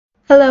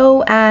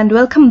Hello and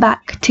welcome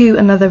back to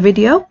another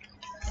video.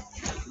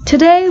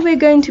 Today we're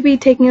going to be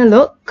taking a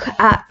look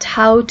at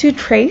how to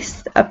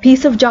trace a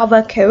piece of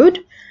Java code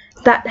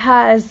that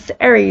has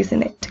arrays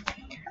in it.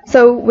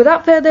 So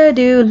without further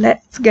ado,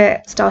 let's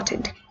get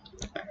started.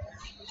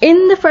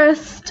 In the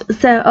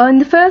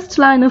first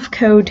line of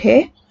code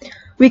here,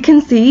 we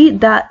can see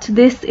that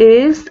this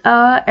is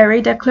an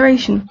array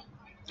declaration.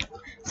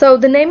 So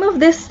the name of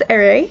this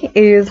array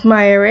is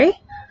myArray,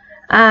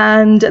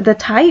 and the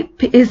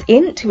type is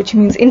int, which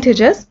means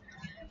integers,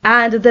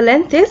 and the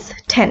length is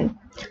 10.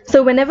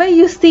 So whenever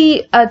you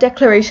see a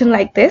declaration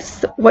like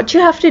this, what you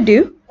have to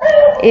do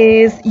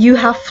is you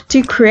have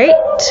to create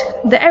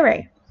the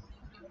array.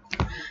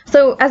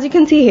 So as you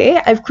can see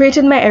here, I've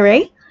created my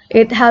array.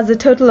 It has a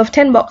total of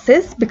 10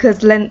 boxes because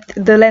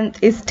the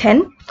length is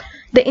 10.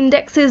 The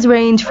indexes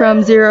range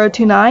from 0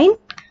 to 9.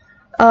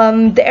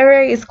 The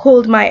array is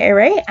called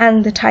myArray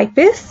and the type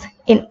is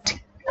int.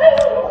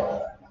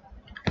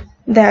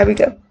 There we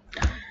go.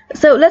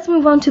 So let's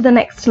move on to the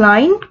next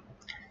line.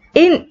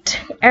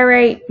 Int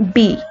array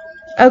b.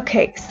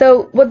 Okay,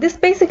 so what this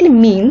basically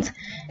means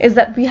is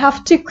that we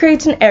have to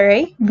create an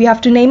array, we have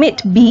to name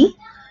it b,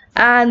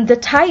 and the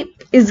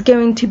type is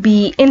going to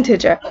be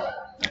integer.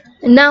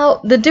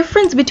 Now the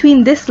difference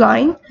between this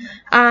line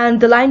and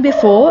the line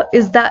before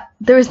is that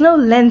there is no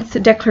length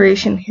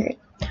declaration here.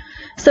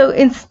 So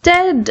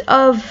instead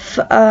of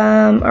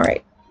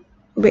alright,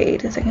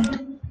 wait a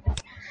second.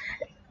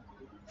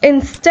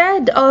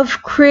 Instead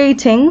of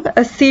creating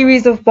a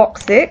series of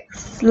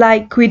boxes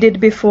like we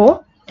did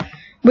before,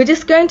 we're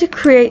just going to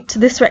create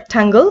this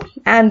rectangle,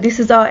 and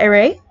this is our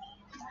array,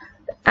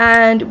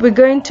 and we're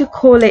going to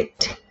call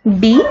it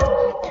b.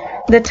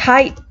 The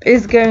type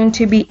is going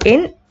to be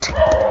int,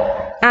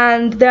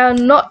 and there are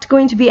not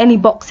going to be any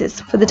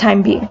boxes for the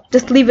time being.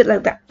 Just leave it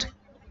like that.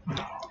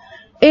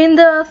 In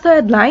the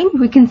third line,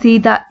 we can see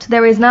that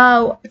there is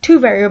now two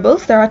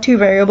variables. There are two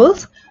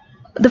variables.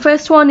 The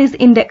first one is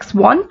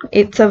index1.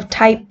 It's of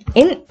type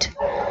int.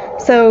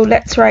 So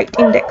let's write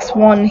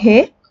index1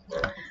 here.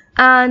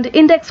 And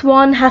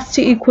index1 has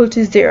to equal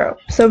to 0.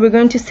 So we're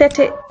going to set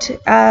it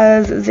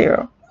as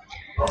 0.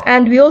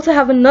 And we also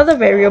have another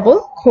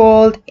variable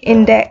called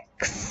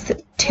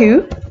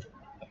index2.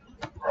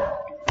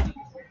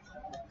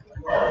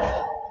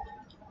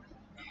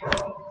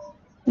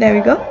 There we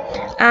go.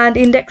 And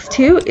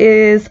index2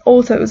 is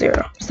also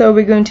 0. So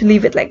we're going to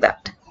leave it like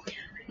that.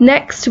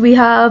 Next, we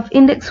have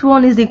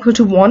index1 is equal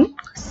to 1.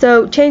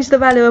 So change the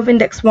value of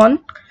index1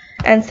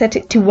 and set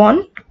it to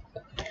 1.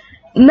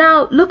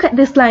 Now look at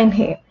this line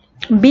here.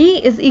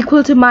 b is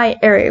equal to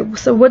myArray.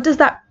 So what does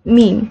that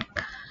mean?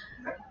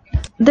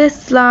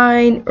 This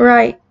line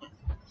right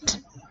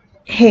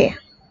here.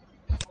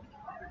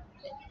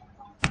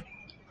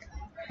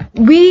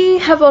 We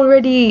have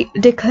already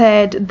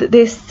declared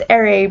this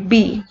array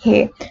b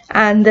here,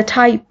 and the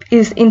type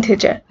is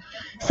integer.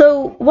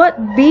 So what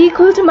b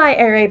equal to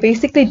myArray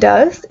basically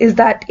does is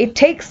that it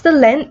takes the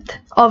length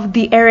of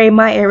the array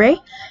myArray,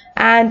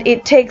 and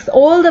it takes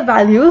all the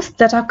values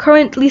that are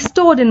currently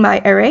stored in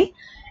myArray.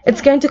 It's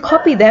going to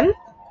copy them,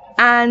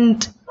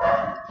 and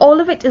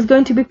all of it is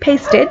going to be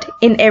pasted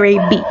in array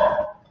b.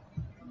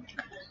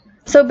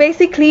 So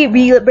basically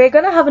we're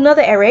going to have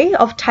another array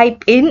of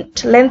type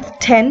int, length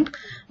 10,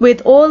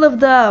 with all of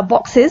the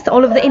boxes,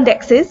 all of the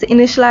indexes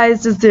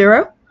initialized as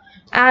 0,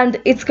 and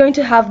it's going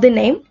to have the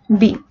name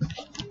b.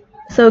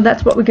 So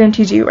that's what we're going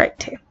to do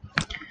right here.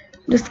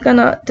 I'm just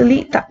gonna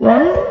delete that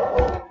one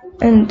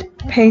and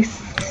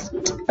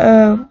paste.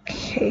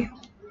 Okay.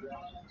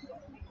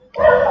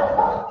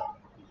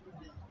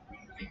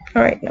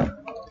 Alright, no,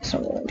 that's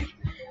not what I'm doing.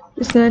 I'm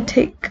just gonna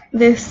take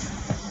this.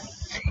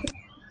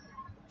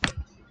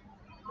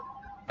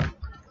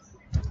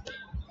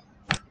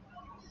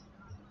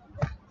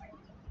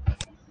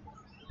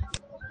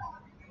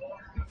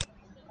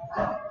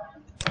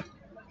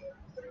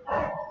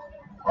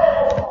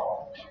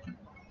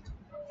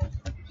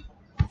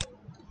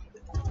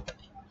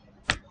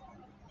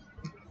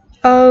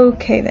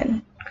 Okay,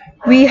 then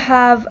we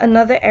have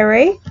another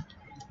array,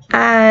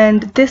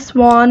 and this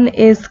one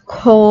is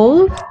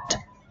called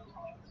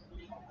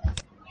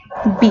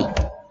b.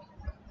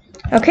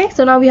 Okay,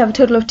 so now we have a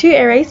total of two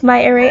arrays,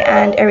 myArray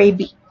and array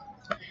b.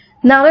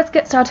 Now let's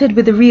get started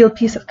with the real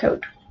piece of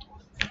code.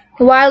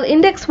 While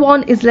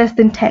index1 is less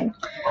than 10,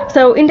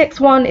 so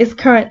index1 is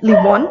currently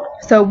 1,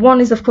 so 1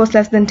 is of course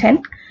less than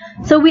 10,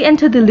 so we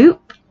enter the loop.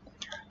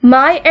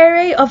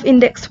 MyArray of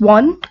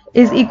index1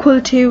 is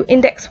equal to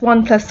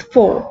index1 plus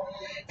 4.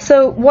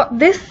 So what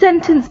this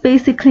sentence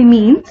basically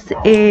means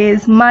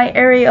is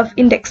myArray of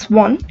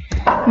index1,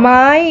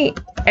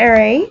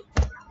 myArray,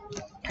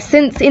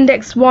 since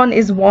index1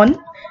 is 1,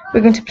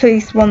 we're going to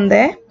place 1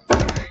 there,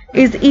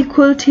 is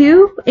equal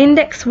to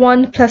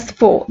index1 plus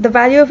 4. The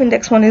value of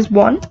index1 is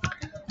 1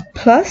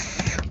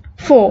 plus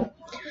 4.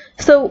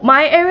 So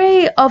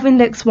myArray of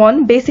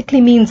index1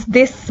 basically means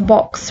this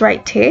box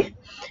right here.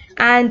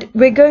 And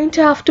we're going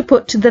to have to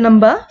put the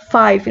number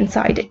 5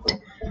 inside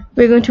it.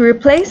 We're going to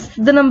replace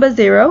the number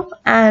 0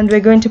 and we're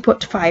going to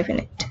put 5 in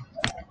it.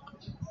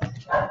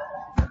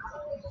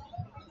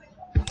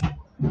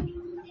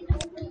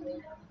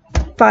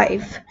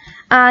 5.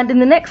 And in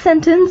the next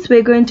sentence,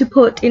 we're going to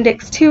put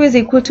index 2 is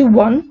equal to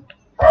 1.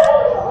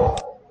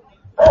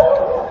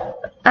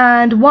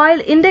 And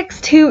while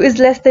index 2 is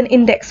less than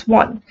index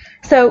 1.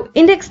 So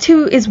index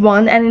 2 is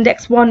 1 and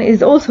index 1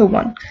 is also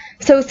 1.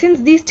 So since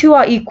these two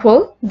are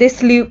equal,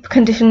 this loop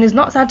condition is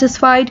not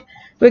satisfied.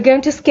 We're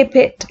going to skip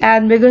it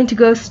and we're going to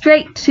go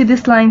straight to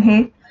this line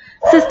here.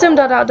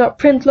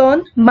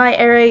 System.out.println my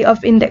array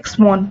of index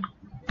 1.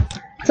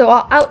 So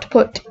our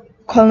output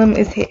column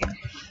is here.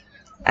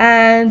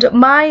 And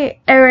my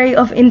array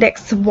of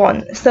index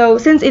 1. So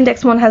since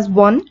index 1 has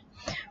 1,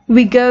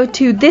 we go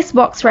to this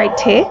box right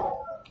here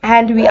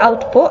and we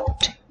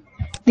output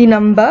the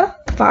number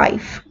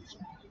 5.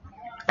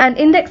 And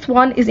index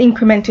 1 is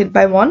incremented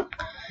by 1.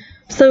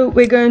 So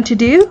we're going to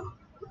do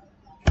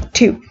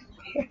 2.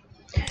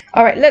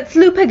 Alright, let's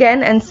loop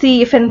again and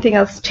see if anything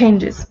else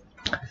changes.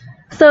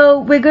 So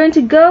we're going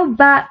to go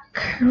back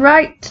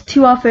right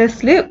to our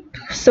first loop.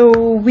 So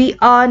we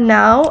are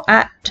now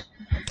at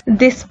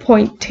this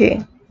point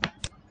here.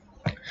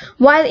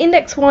 While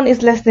index 1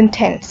 is less than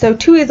 10, so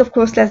 2 is of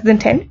course less than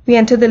 10, we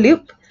enter the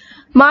loop.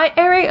 My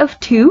array of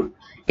 2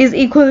 is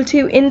equal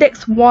to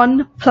index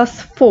 1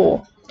 plus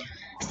 4.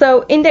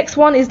 So index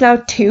 1 is now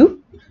 2,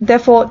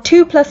 therefore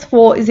 2 plus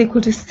 4 is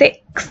equal to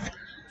 6.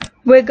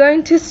 We're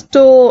going to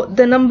store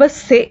the number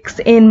 6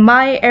 in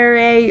my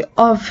array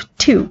of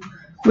 2,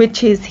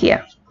 which is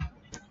here.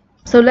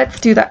 So let's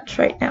do that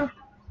right now.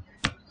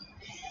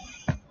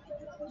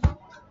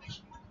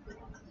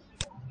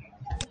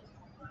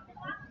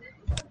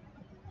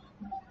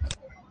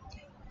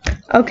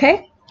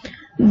 Okay,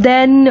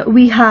 then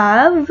we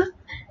have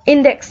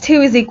index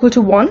 2 is equal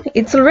to 1.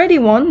 It's already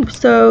 1,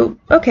 so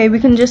okay, we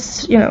can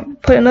just,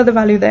 put another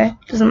value there,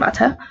 doesn't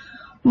matter.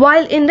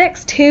 While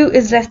index 2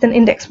 is less than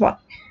index 1.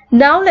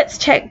 Now let's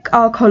check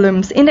our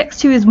columns. Index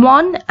 2 is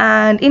 1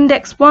 and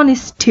index 1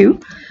 is 2.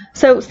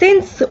 So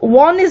since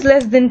 1 is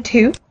less than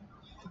 2,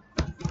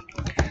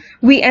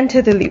 we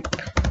enter the loop.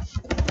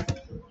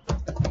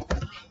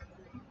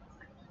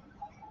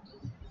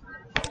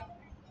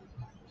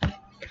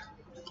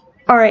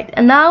 Alright,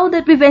 and now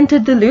that we've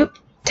entered the loop,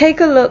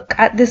 take a look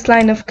at this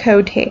line of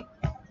code here.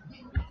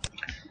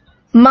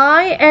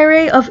 My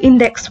array of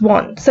index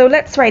 1. So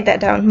let's write that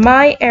down.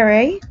 My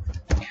array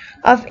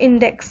of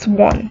index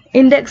 1.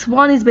 Index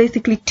 1 is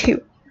basically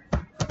 2.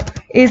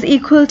 Is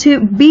equal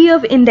to B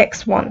of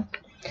index 1.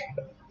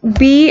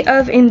 B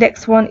of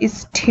index 1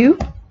 is 2.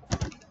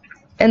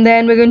 And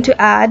then we're going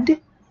to add,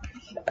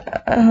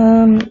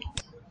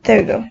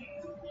 there we go.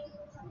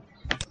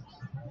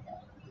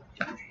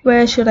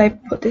 Where should I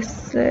put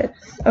this?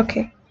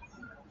 Okay.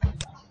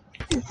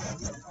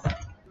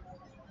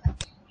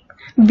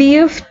 B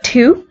of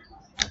 2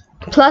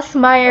 plus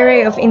my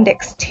array of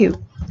index 2.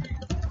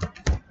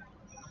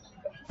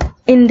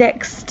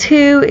 Index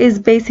 2 is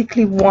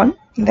basically 1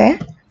 there.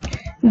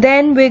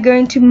 Then we're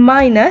going to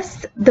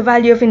minus the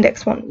value of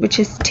index 1, which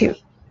is 2.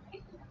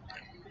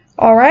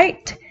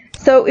 Alright,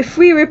 so if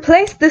we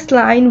replace this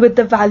line with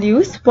the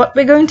values, what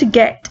we're going to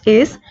get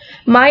is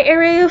my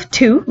array of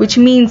 2, which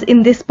means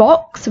in this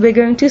box we're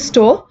going to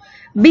store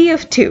B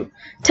of 2.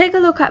 Take a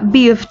look at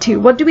B of 2.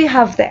 What do we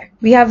have there?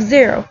 We have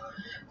 0.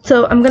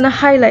 So I'm going to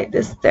highlight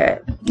this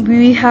there.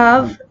 We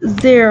have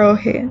 0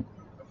 here,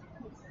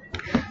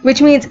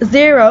 which means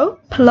 0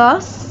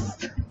 plus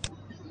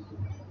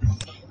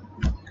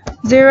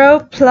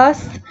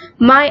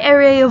my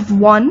array of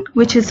 1,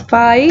 which is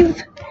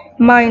 5,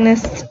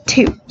 minus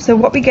 2. So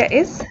what we get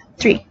is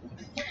 3.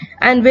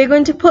 And we're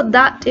going to put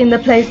that in the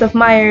place of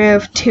my array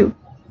of 2.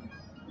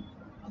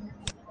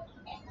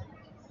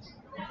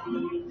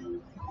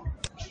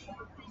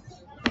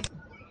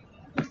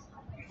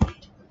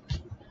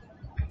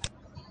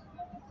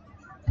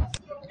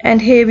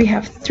 And here we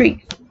have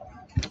 3.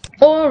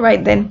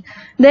 Alright then.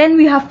 Then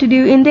we have to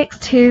do index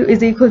 2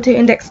 is equal to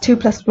index 2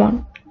 plus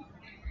 1.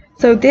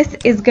 So this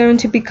is going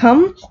to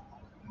become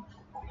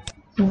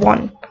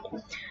 1.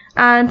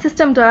 And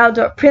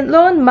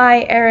system.out.println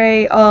my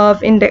array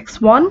of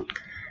index 1.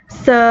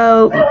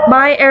 So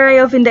my array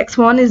of index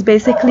 1 is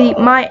basically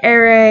my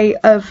array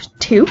of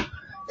 2.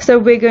 So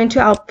we're going to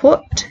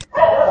output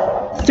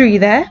 3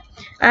 there.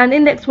 And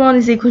index 1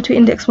 is equal to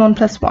index 1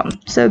 plus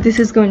 1. So this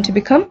is going to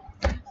become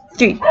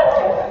 3.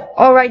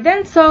 Alright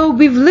then, so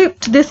we've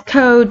looped this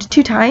code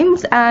 2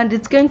 times and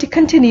it's going to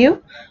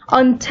continue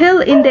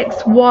until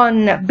index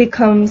 1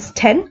 becomes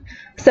 10.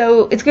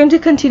 So it's going to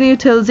continue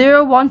till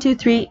 0, 1, 2,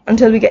 3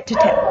 until we get to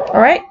 10.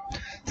 Alright?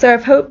 So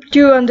I've hoped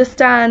you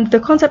understand the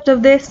concept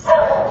of this.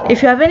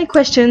 If you have any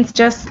questions,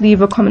 just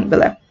leave a comment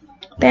below.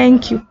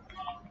 Thank you.